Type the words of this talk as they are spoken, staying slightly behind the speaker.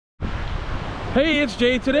Hey, it's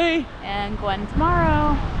Jay today. And Gwen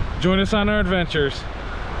tomorrow. Join us on our adventures.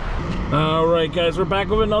 All right, guys, we're back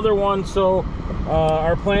with another one. So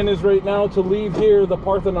our plan is right now to leave here, the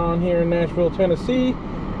Parthenon here in Nashville, Tennessee,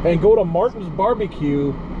 and go to Martin's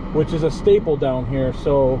BBQ, which is a staple down here.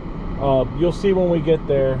 So you'll see when we get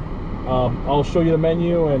there. I'll show you the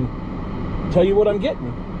menu and tell you what I'm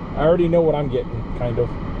getting. I already know what I'm getting, kind of.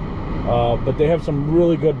 But they have some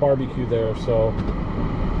really good barbecue there. So,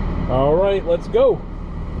 all right, let's go.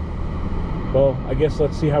 Well, I guess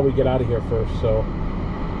let's see how we get out of here first. So,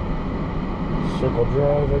 Circle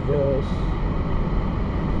Drive, I guess.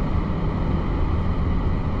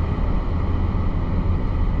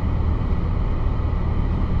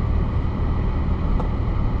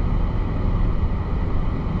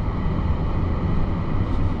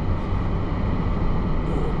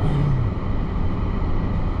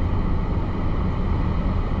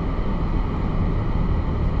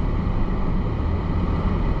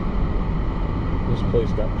 This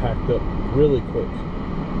place got packed up really quick.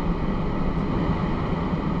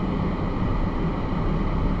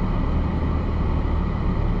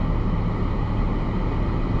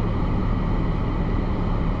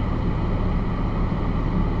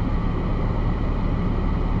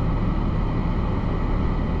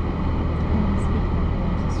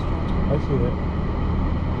 I see that.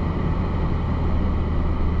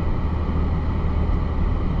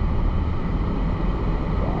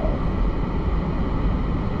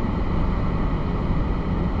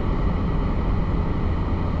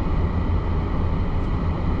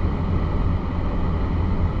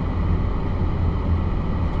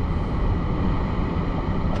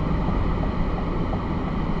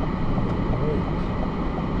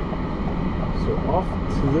 So off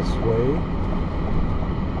to this way,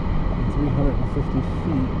 350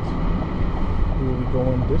 feet, we will be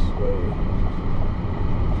going this way.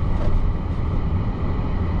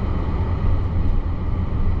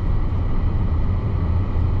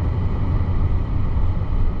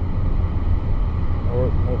 Or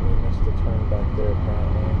no, we missed the turn back there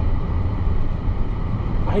apparently.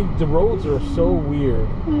 The roads are so weird.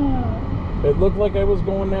 It looked like I was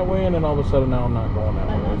going that way, and then all of a sudden now I'm not going that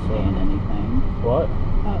way. I'm not seeing anything. What?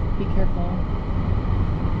 Oh, be careful.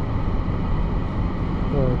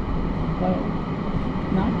 Or, Whoa.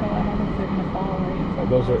 Not go ahead if they're gonna fall right.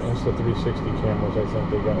 those are Insta360 cameras, I think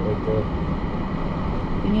they got right there.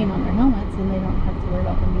 They need them on their helmets, and they don't have to worry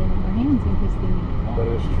about them being in their hands in case they need to fall. That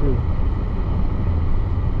is true.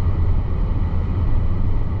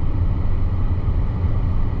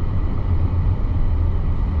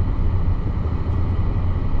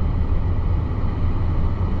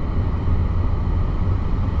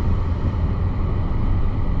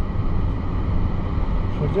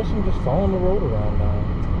 I guess I'm just following the road around now.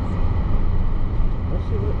 Let's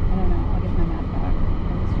see what. I don't know. I'll get my map back.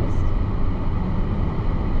 I was just.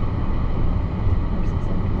 There's this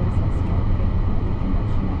other place that's dark. We can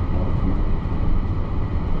actually not go from it.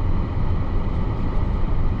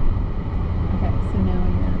 Okay, so now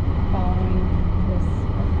you're following this.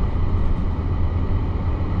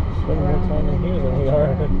 Spend more time in here than we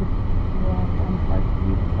are. Left on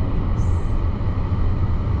Parkview Place.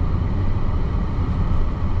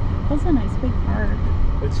 That's a nice big park.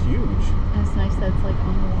 It's huge. And it's nice that it's like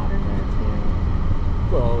on the water there too.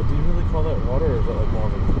 Well, do you really call that water, or is that like more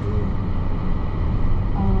of a lagoon?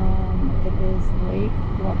 It is Lake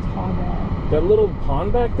Watauga. That little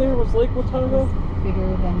pond back there was Lake Watauga? It's bigger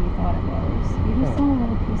than you thought it was. You just saw a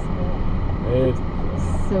little piece of it. It's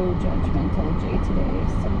So judgmental. Jaytoday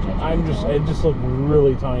is so judgmental. it just looked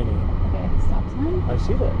really tiny. Okay, stop sign. I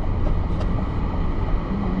see that.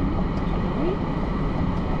 Right.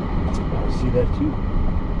 I see that too.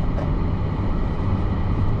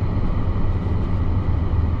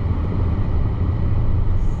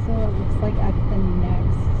 So it looks like at the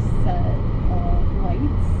next set of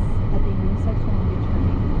lights at the intersection we'll be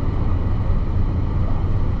turning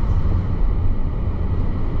left.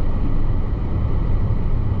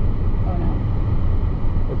 Oh no.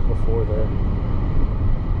 What's before there?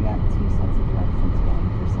 We got two sets of directions going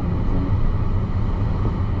for some reason.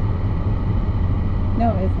 No,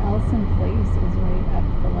 it's Ellison Place is right at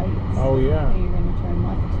the lights. Oh yeah. So you're going to turn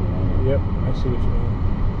left to it. Yep, I see what you mean.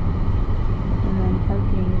 And then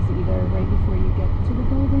parking is either right before you get to the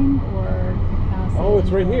building or pass it. Oh, it's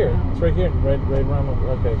right and go here. around. It's right here, right around.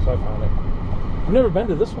 Okay, so I found it. I've never been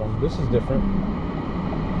to this one. This is different.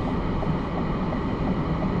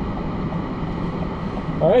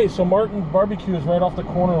 All right, so Martin's BBQ is right off the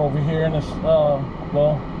corner over here, and this.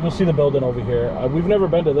 Well, you'll see the building over here. We've never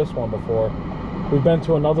been to this one before. We've been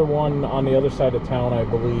to another one on the other side of town, I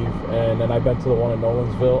believe, and then I've been to the one in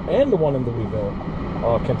Nolensville and the one in Louisville,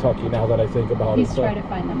 Kentucky, now that I think about it. He's trying to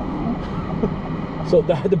find them all. So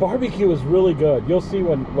the barbecue is really good. You'll see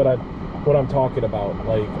what I'm talking about,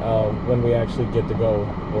 like when we actually get to go.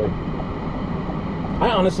 Like, I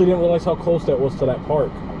honestly didn't realize how close that was to that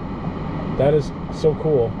park. That is so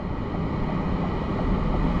cool.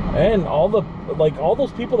 And all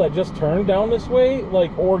those people that just turned down this way,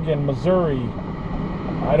 like Oregon, Missouri,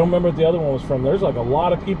 I don't remember what the other one was from. There's like a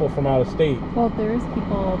lot of people from out of state. Well, there's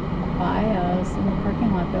people by us in the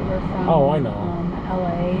parking lot that were from I know.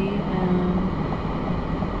 LA, and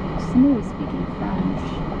somebody was speaking French.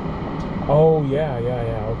 Oh yeah,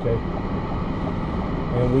 okay.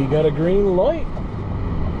 And we got a green light.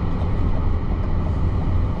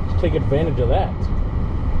 Let's take advantage of that.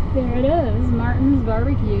 There it is, Martin's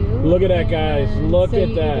Barbecue. Look at that, guys. Look at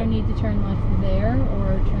you that. either need to turn left there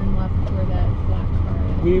or turn left where that black car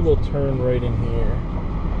is. We will turn right in here.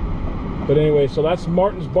 But anyway, so that's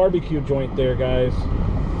Martin's Barbecue joint there, guys.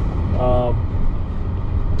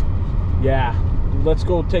 Yeah, let's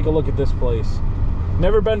go take a look at this place.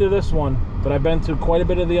 Never been to this one, but I've been to quite a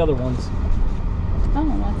bit of the other ones. Oh,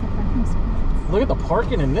 lots of parking spots. Look at the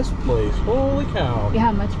parking in this place. Holy cow.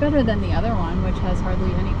 Yeah, much better than the other one, which has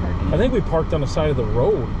hardly any parking. I think we parked on the side of the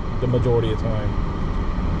road the majority of the time.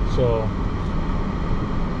 So,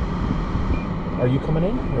 are you coming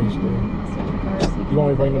in? Or are you staying? You want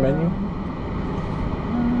me to bring the menu?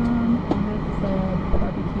 I have the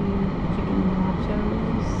barbecue chicken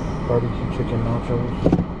nachos. Barbecue chicken nachos.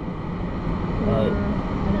 Or, Alright. I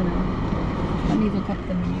don't know. Let me look up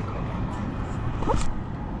the menu quick.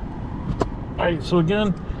 Alright, so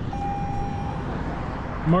again,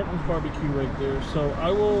 Martin's Barbecue right there. So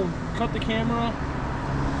I will cut the camera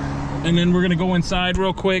and then we're gonna go inside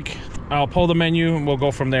real quick. I'll pull the menu and we'll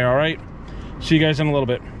go from there, alright? See you guys in a little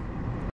bit.